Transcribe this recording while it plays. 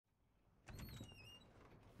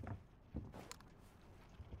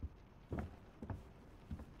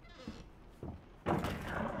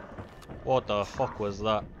What the fuck was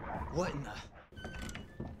that? What in the...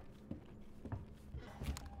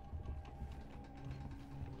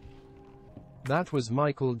 That was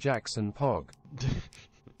Michael Jackson Pog.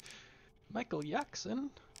 Michael Jackson?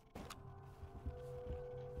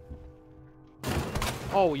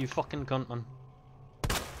 Oh, you fucking cunt, man.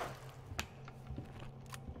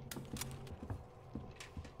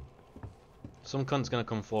 Some cunt's gonna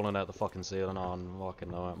come falling out the fucking ceiling. Oh, I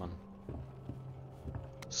fucking know it, man.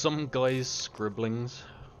 Some guy's scribblings.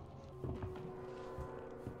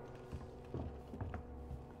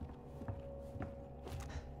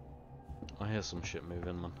 I hear some shit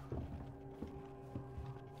moving, man.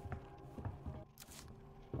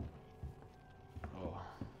 Oh.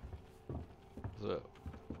 So,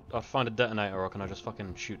 I'll find a detonator, or can I just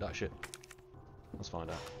fucking shoot that shit? Let's find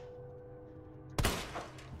out.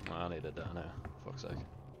 I need a detonator, for fuck's sake.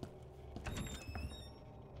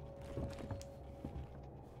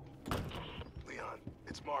 Leon,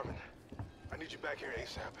 it's Marvin. I need you back here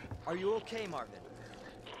ASAP. Are you okay, Marvin?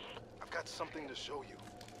 I've got something to show you.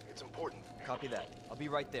 It's important. Copy that. I'll be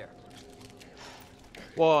right there.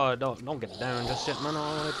 Whoa, don't get down just yet, man.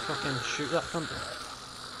 I wanted to fucking shoot that cunt.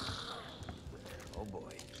 Oh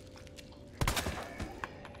boy.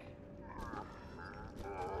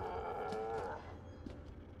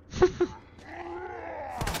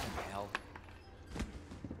 Hell.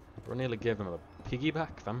 I nearly gave him a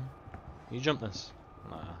piggyback, fam. You jump this?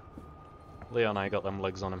 Nah. Leon, I got them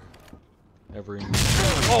legs on him. Every...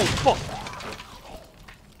 Oh, fuck!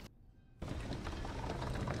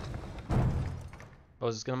 I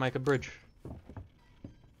was just gonna make a bridge.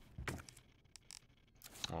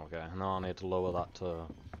 Okay, now I need to lower that to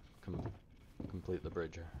complete the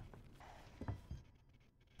bridge.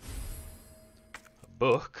 A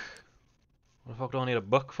book? What the fuck do I need a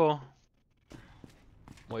book for?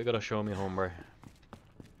 What you gotta show me, hombre?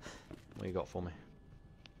 What you got for me?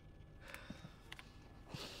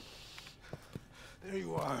 There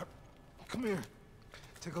you are. Come here.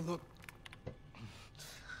 Take a look.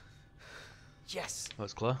 Yes.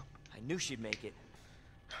 That's clear. I knew she'd make it.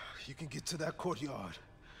 You can get to that courtyard.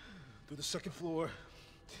 Through the second floor.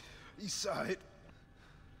 East side.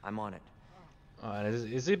 I'm on it. Alright,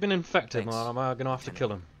 is he been infected, Thanks. man? Am I gonna have to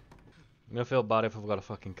kill him? I'm gonna feel bad if I've gotta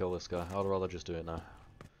fucking kill this guy. I'd rather just do it now.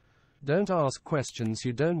 Don't ask questions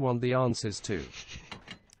you don't want the answers to.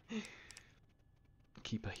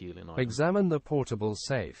 Keep a healing item. Examine the portable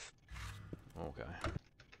safe. Okay.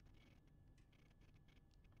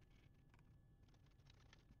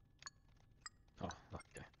 Oh,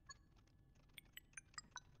 okay.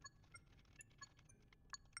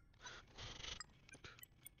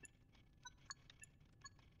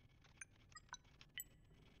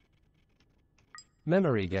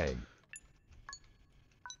 Memory game.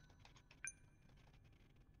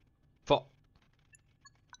 Fuck.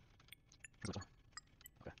 Okay.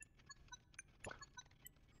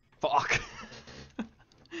 Fuck.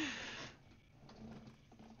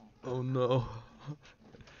 Oh no.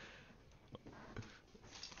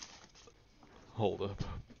 Hold up.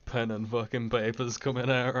 Pen and fucking paper's coming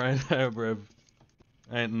out right now, bruv.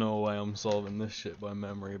 Ain't no way I'm solving this shit by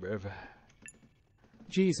memory, bruv.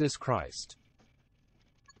 Jesus Christ.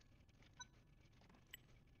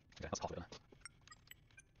 Okay, that's half it now.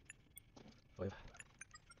 5,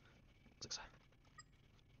 6,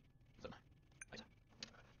 7, 8.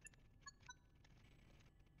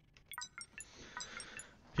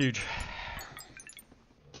 Huge.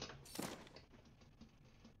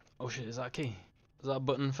 Oh shit, is that a key? Is that a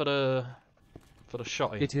button for the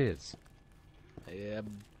shotty? It is. Yeah,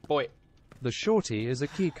 boy. The shorty is a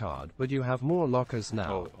keycard, but you have more lockers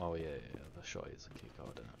now. Oh yeah, the shotty is a key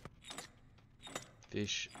card, isn't it?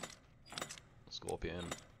 Fish. Scorpion.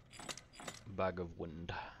 Bag of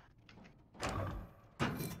wind.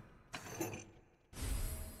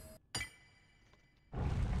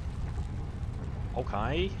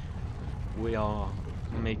 Okay. We are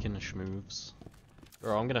making schmoves.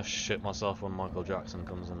 Bro, I'm gonna shit myself when Michael Jackson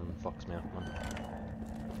comes and fucks me up, man.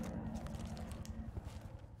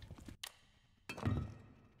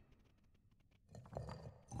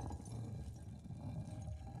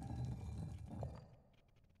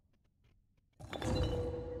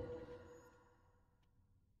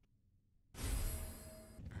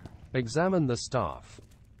 Examine the staff.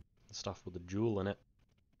 Stuff with a jewel in it.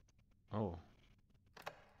 Oh.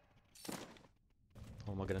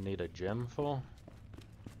 What am I gonna need a gem for?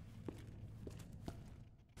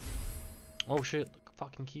 Oh shit,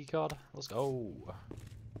 fucking keycard. Let's go.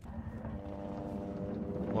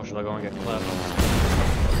 Or should I go and get Claire?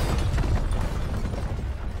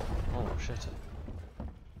 Oh shit.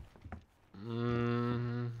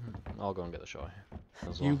 I'll go and get the shot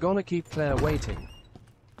as well. You gonna keep Claire waiting?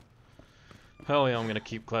 Hell yeah, I'm gonna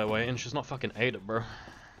keep Claire waiting. She's not fucking ate it, bro.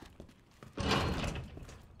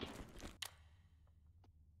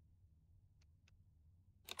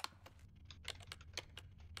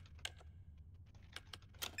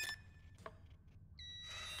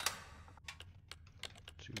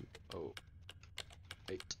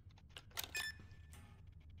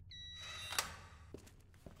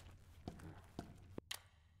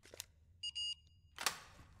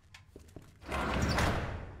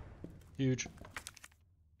 Huge.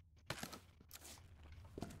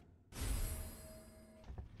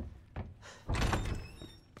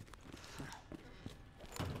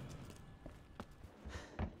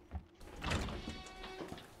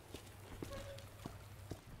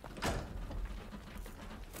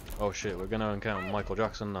 Oh shit, we're gonna encounter Michael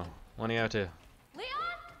Jackson now. When are you out here? Leon?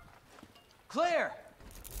 Claire!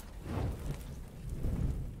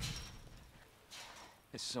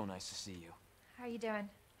 It's so nice to see you. How are you doing?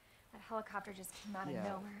 That helicopter just came out of Yeah.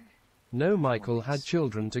 nowhere. No, Michael had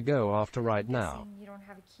children to go after right now. Guessing you don't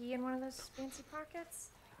have a key in one of those fancy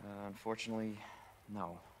pockets? Unfortunately,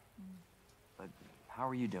 no. But how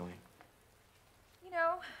are you doing? You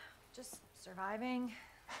know, just surviving.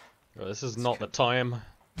 Bro, this is not the time.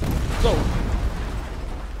 Go!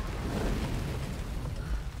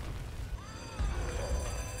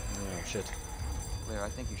 Oh shit. Claire, I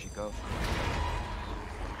think you should go.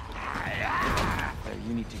 Claire,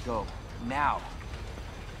 you need to go. Now!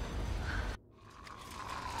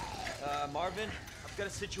 Marvin, I've got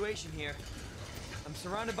a situation here. I'm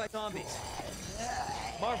surrounded by zombies.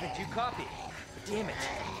 Marvin, do you copy? Damn it.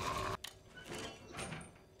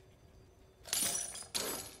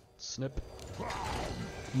 Snip.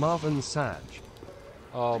 Marvin Sag.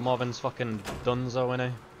 Oh, Marvin's fucking dunzo,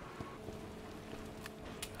 innit?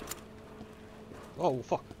 Oh,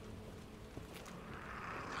 fuck.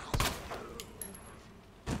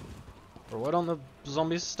 Bro, why don't the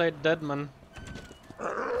zombies stay dead, man?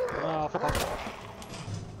 Ah, fuck.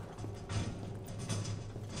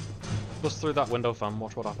 Bust through that window, fam.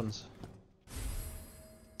 Watch what happens.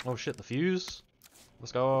 Oh shit, the fuse.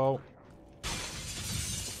 Let's go.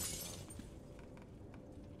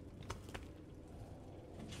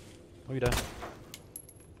 Oh, you there?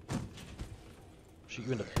 Shoot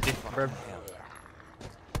you in the dick, bro.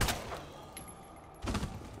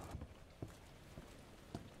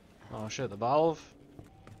 Oh shit, the valve.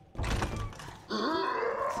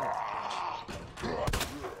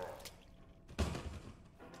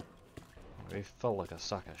 He felt like a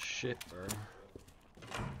sack of shit, bro.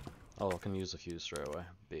 Oh, I can use the fuse straight away.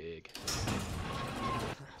 Big.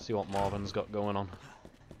 See what Marvin's got going on.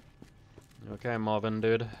 You okay, Marvin,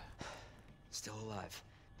 dude? Still alive.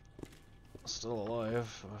 Still alive?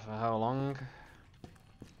 For how long?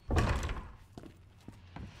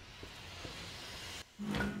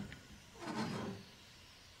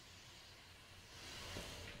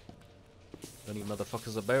 Any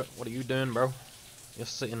motherfuckers about? What are you doing, bro? You're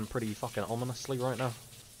sitting pretty fucking ominously right now.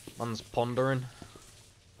 Man's pondering.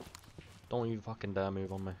 Don't you fucking dare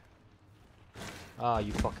move on me. Ah,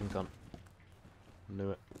 you fucking cunt.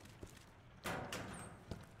 Knew it.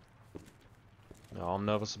 No, I'm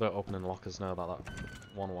nervous about opening lockers now that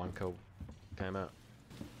one wanko came out.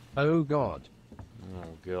 Oh god.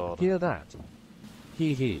 Oh god. Hear that?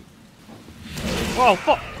 Hee hee. Oh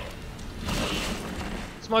fuck!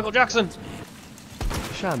 It's Michael Jackson!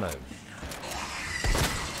 Shamo.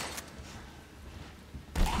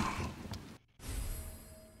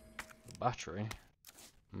 Battery?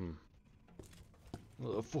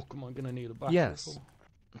 What the fuck am I gonna need a battery Yes. for?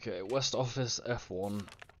 Okay, West Office F1,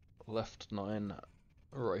 left 9,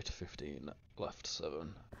 right 15, left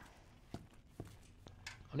 7.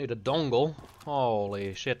 I need a dongle.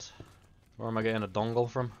 Holy shit. Where am I getting a dongle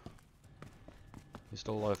from? He's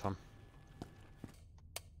still alive, fam.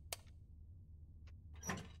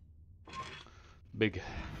 Big.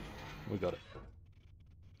 We got it.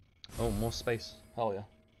 Oh, more space. Hell yeah.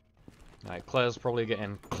 Alright, Claire's probably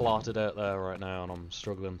getting clotted out there right now, and I'm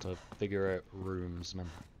struggling to figure out rooms, man.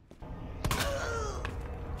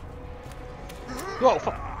 Whoa,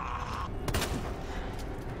 fuck!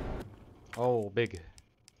 Oh, big.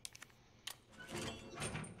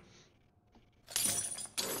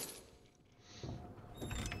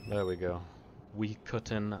 There we go. We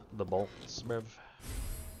cut in the bolts, bruv.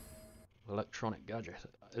 Electronic gadget.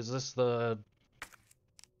 Is this the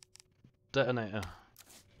detonator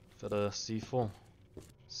for the C4?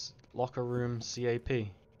 Locker room CAP.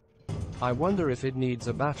 I wonder if it needs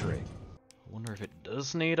a battery. I wonder if it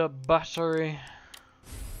does need a battery.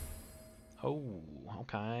 Oh,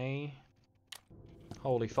 okay.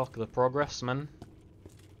 Holy fuck, the progress, man.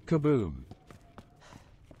 Kaboom.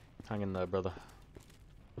 Hang in there, brother.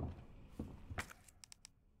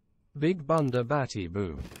 Big Bunda Batty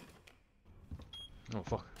Boom. Oh,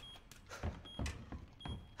 fuck.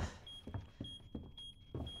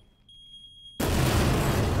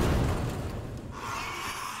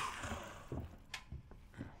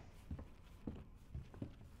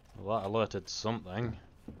 Well, that alerted something.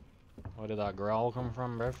 Where did that growl come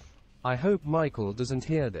from, bruv? I hope Michael doesn't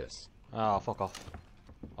hear this. Ah, fuck off.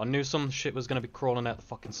 I knew some shit was gonna be crawling out the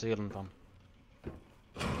fucking ceiling, fam.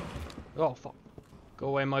 Oh, fuck. Go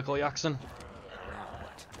away, Michael Jackson.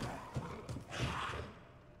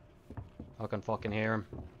 I can fucking hear him.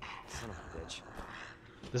 Son of a bitch.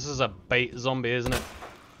 This is a bait zombie, isn't it?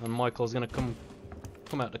 And Michael's gonna come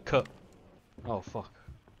out the cut. Oh, fuck.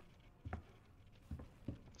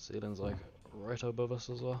 Ceiling's like right above us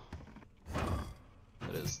as well.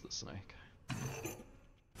 It is the snake.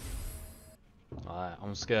 Alright,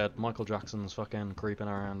 I'm scared. Michael Jackson's fucking creeping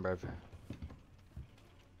around, bruv.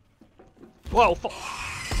 Whoa, fuck!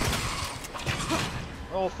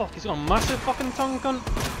 Oh, fuck, he's got a massive fucking tongue, cunt!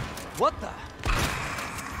 What the?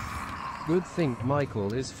 Good thing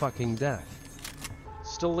Michael is fucking deaf.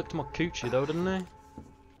 Still licked my coochie though, didn't he?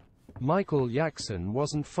 Michael Jackson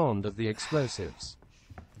wasn't fond of the explosives.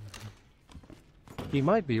 He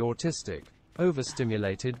might be autistic,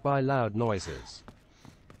 overstimulated by loud noises.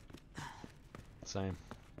 Same.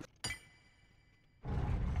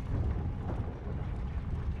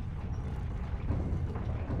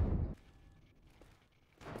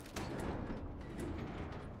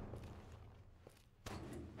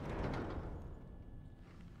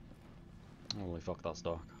 Holy fuck, that's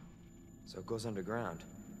dark. So it goes underground.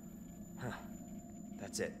 Huh.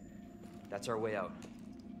 That's it. That's our way out.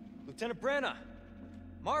 Lieutenant Branna!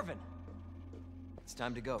 Marvin! It's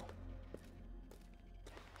time to go.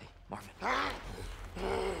 Hey, Marvin.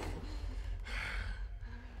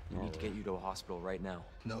 We need to get you to a hospital right now.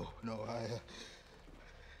 No,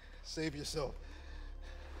 save yourself.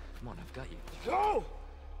 Come on, I've got you. Go!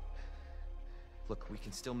 Look, we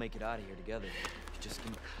can still make it out of here together. You just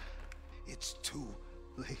can... It's too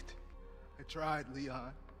late. I tried,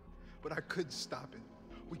 Leon, but I couldn't stop it.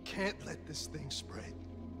 We can't let this thing spread.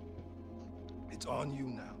 It's on you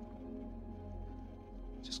now.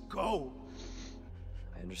 Just go.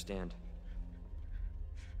 I understand.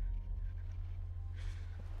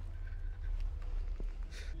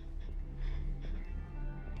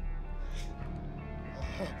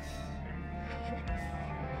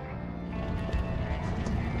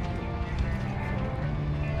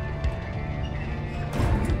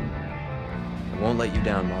 I won't let you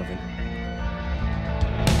down, Marvin.